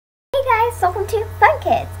guys, welcome to Fun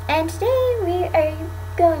Kids, and today we are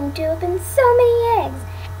going to open so many eggs.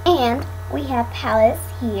 And we have Palace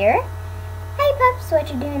here. Hey pups,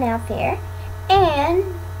 what you doing out there? And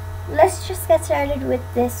let's just get started with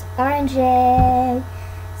this orange egg.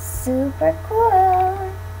 Super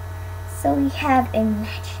cool. So we have a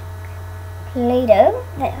magic Play-Doh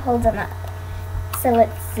that holds them up. So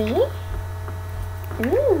let's see.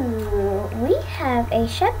 Ooh, we have a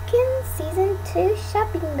Shopkins Season 2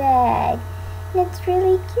 shopping bag. And it's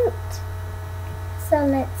really cute. So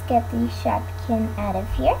let's get the Shopkin out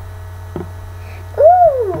of here.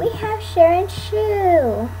 Ooh, we have Sharon's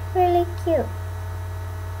shoe. Really cute.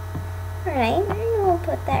 Alright, and we'll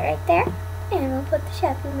put that right there. And we'll put the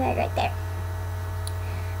shopping bag right there.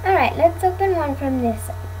 Alright, let's open one from this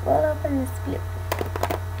side. We'll open this blue.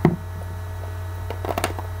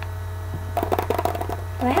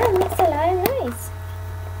 Wow, it makes a lot of noise.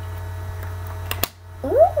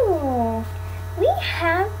 Ooh, we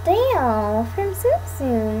have Dale from Tsum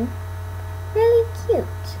Tsum. Really cute.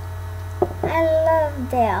 I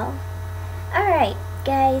love Dale. Alright,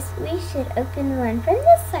 guys, we should open one from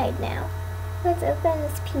this side now. Let's open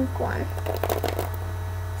this pink one.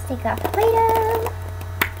 Let's take off the Play-Doh.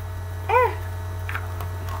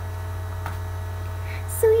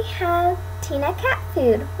 So we have Tina cat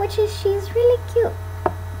food, she's really cute.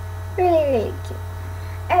 Really cute.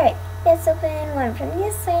 Alright, let's open one from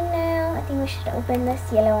this side now. I think we should open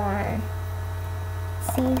this yellow one.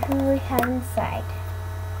 See who we have inside.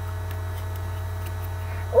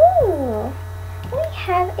 Ooh, we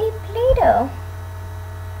have a Play-Doh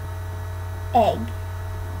egg.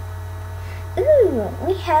 Ooh,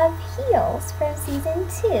 we have Heels from Season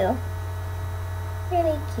 2.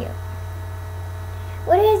 Really cute.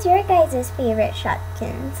 What is your guys' favorite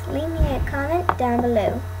Shopkins? Leave me a comment down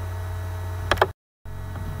below.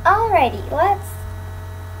 Alrighty, let's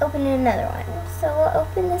open another one. So we'll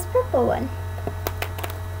open this purple one.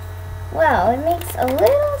 Wow, it makes a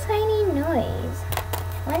little tiny noise.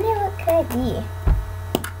 Wonder what could it be.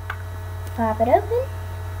 Pop it open,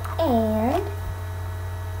 and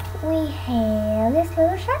we have this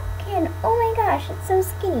little Shopkin. Oh my gosh, it's so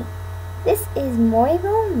skinny. This is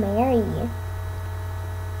Moible Mary.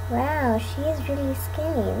 Wow, she is really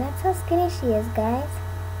skinny. That's how skinny she is, guys.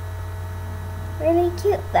 Really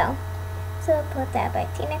cute though. So I'll put that by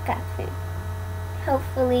Tina Cat Food.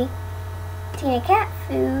 Hopefully Tina Cat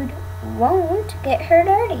Food won't get her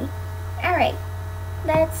dirty. Alright,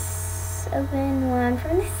 let's open one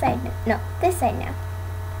from this side. No, this side now.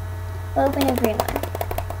 We'll open a green one.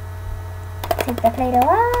 Take the Play-Doh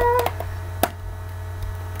off.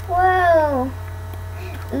 Whoa.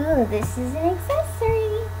 Ooh, this is an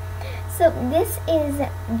accessory. So this is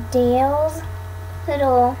Dale's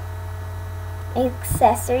little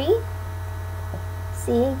accessory.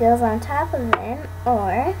 See, it goes on top of them,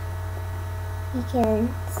 or you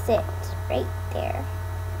can sit right there.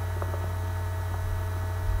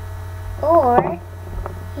 Or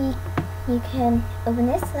you can open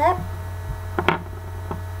this up,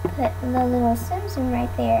 put the little Tsum Tsum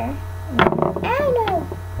right there. Oh no!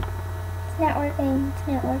 It's not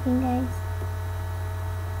working, guys.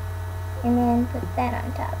 And then put that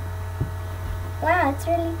on top. Wow, it's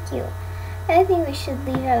really cute. I think we should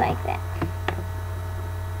leave her like that.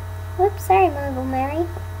 Whoops, sorry, Moible Mary.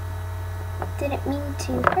 Didn't mean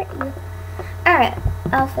to hurt you. Alright,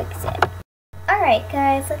 I'll fix it. Alright,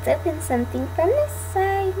 guys, let's open something from this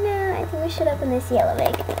side now. I think we should open this yellow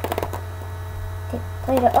egg. Take the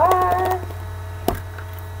Play-Doh off.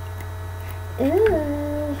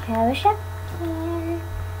 Ooh, we have a Shopkin.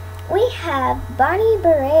 We have Bonnie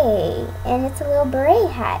Beret, and it's a little beret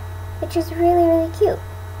hat, which is really cute.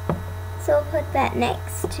 So we'll put that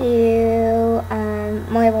next to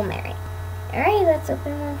Moible Mary. Alright, let's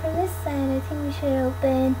open one from this side. I think we should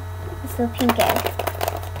open this little pink egg.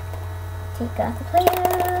 Take off the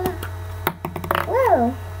Play-Doh.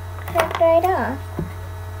 Whoa, cracked right off.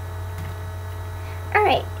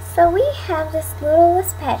 Alright, so we have this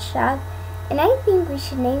littlest pet shop, and I think we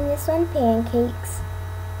should name this one Pancakes.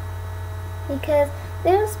 Because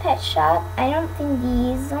Littlest Pet Shop, I don't think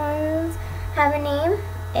these ones have a name.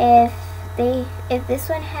 If this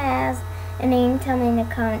one has a name, tell me in the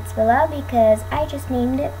comments below, because I just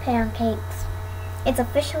named it Pancakes. It's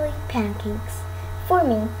officially Pancakes for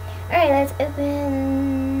me. Alright, let's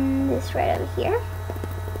open this right over here.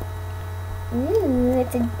 Ooh,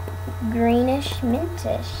 it's a greenish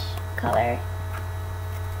mintish color.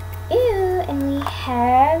 Ew, and we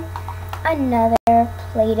have another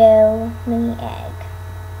Play-Doh mini egg.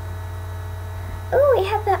 Ooh, we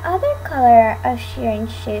have the other color of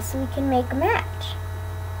Sharon's shoe, so we can make a match.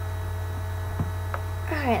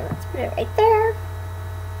 Alright, let's put it right there.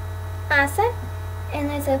 Awesome. And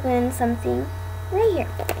let's open something right here.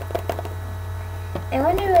 I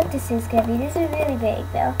wonder what this is gonna be. This is really big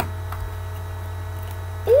though.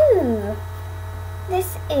 Ooh.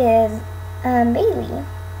 This is Bailey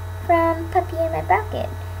from Puppy in My Pocket.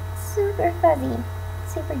 Super fuzzy.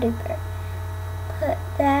 Super duper. Put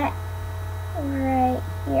that right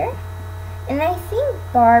here. And I think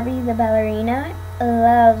Barbie the ballerina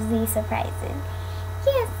loves these surprises.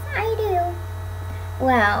 Yes, I do.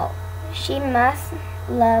 Wow, she must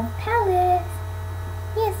love Palace.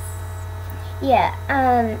 Yes. Yeah,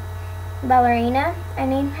 ballerina, I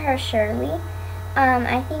named her Shirley.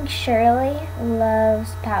 I think Shirley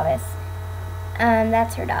loves Palace.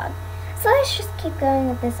 That's her dog. So let's just keep going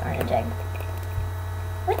with this orange egg.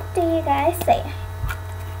 What do you guys say?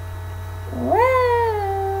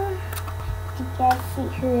 Whoa! Did you guys see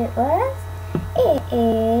who it was? It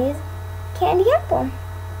is Candy Apple.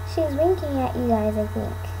 She's winking at you guys, I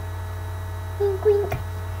think. Wink, wink.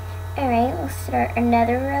 Alright, we'll start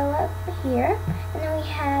another row up here. And then we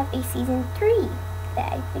have a season 3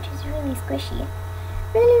 bag, which is really squishy.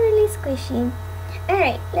 Really squishy.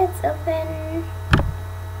 Alright, let's open...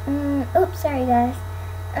 oops, sorry guys.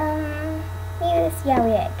 Maybe this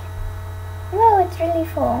Yowie egg. Whoa, it's really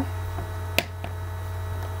full.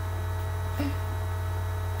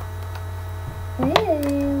 Ooh,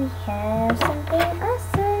 we have something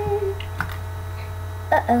awesome.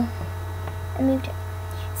 Uh-oh. I moved it.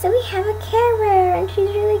 So we have a Care Bear, and she's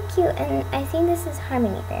really cute, and I think this is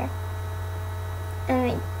Harmony Bear.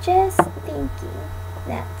 And I'm just thinking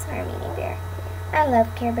that's Harmony Bear. I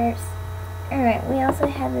love Care Bears. Alright, we also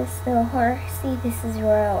have this little horsey. This is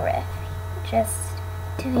Royal Riff, just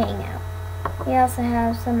to hang out. We also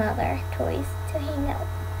have some other toys to hang out.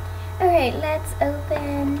 Alright, let's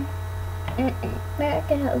open... We're not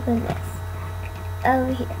gonna open this.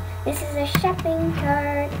 Over here. This is a shopping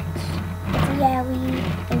cart. It's a Yowie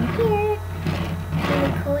in here.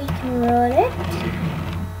 Really cool, you can roll it.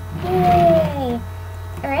 Yay!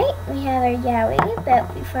 Alright, we have our Yowie,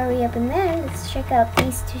 but before we open them, let's check out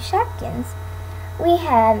these two Shopkins. We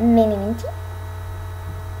have Mini Minty.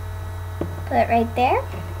 Put it right there.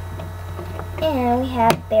 And we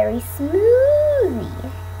have Berry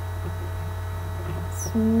Smoothie.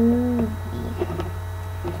 Smoothie.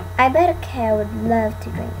 I bet a cow would love to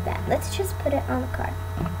drink that. Let's just put it on the card.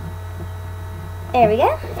 There we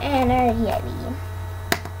go. And our Yowie.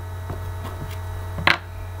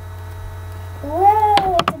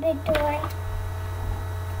 Whoa, it's a big toy.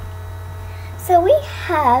 So we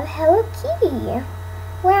have Hello Kitty.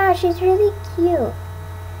 Wow, she's really cute.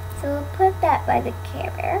 So we'll put that by the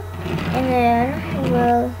Care Bear. And then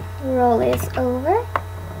we'll roll this over.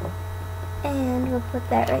 And we'll put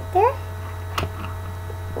that right there.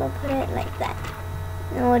 We'll put it like that.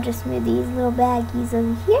 And we'll just move these little baggies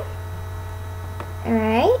over here.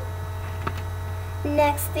 Alright.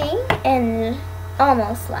 Next thing, and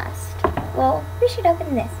almost last. Well, we should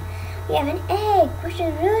open this. We have an egg, which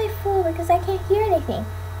is really full because I can't hear anything.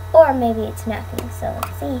 Or maybe it's nothing, so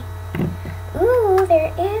let's see. Ooh,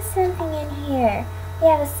 there is something in here. We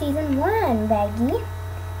have a season 1 baggie.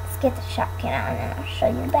 Let's get the Shopkin out and then I'll show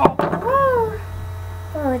you the bag. Whoa!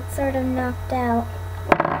 Oh, it's sort of knocked out.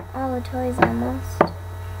 All the toys almost.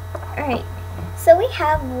 Alright, so we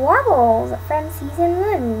have Wobbles from season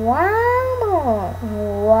 1. Wobble!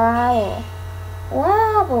 Wobble!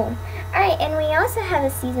 Wobble! Alright, and we also have a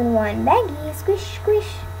season 1 baggie. Squish,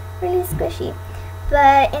 squish. Really squishy.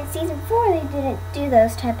 But in season 4, they didn't do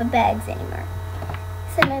those type of bags anymore.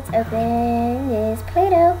 So let's open this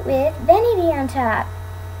Play-Doh with vanity on top.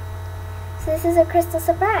 So this is a crystal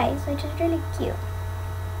surprise, which is really cute.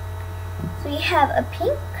 So we have a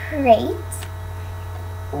pink crate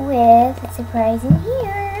with a surprise in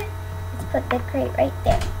here. Let's put the crate right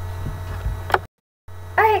there.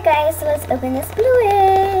 Alright guys, so let's open this blue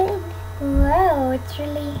egg. Whoa, it's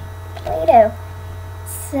really Play-Doh.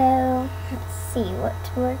 So let's see what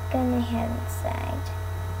we're gonna have inside.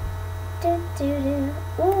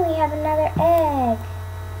 Ooh, we have another egg.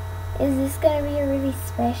 Is this gonna be a really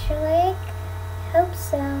special egg? I hope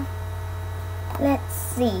so. Let's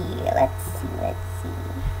see.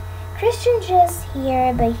 Christian just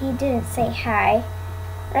here, but he didn't say hi.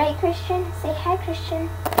 Right, Christian? Say hi, Christian.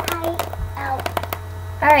 Hi. Ow.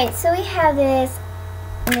 Alright, so we have this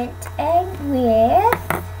mint egg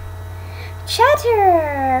with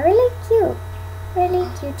Cheddar. Really cute. Really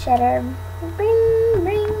cute Cheddar. Bring,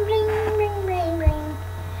 bring, bring, bring, bring, bring.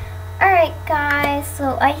 Alright, guys,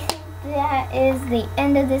 so I think that is the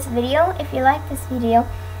end of this video. If you like this video,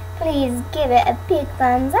 please give it a big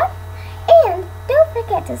thumbs up. And don't don't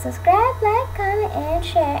forget to subscribe, like, comment, and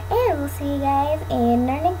share. And we'll see you guys in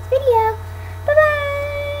our next video.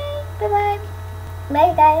 Bye-bye. Bye-bye.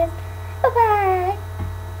 Bye, guys. Bye-bye.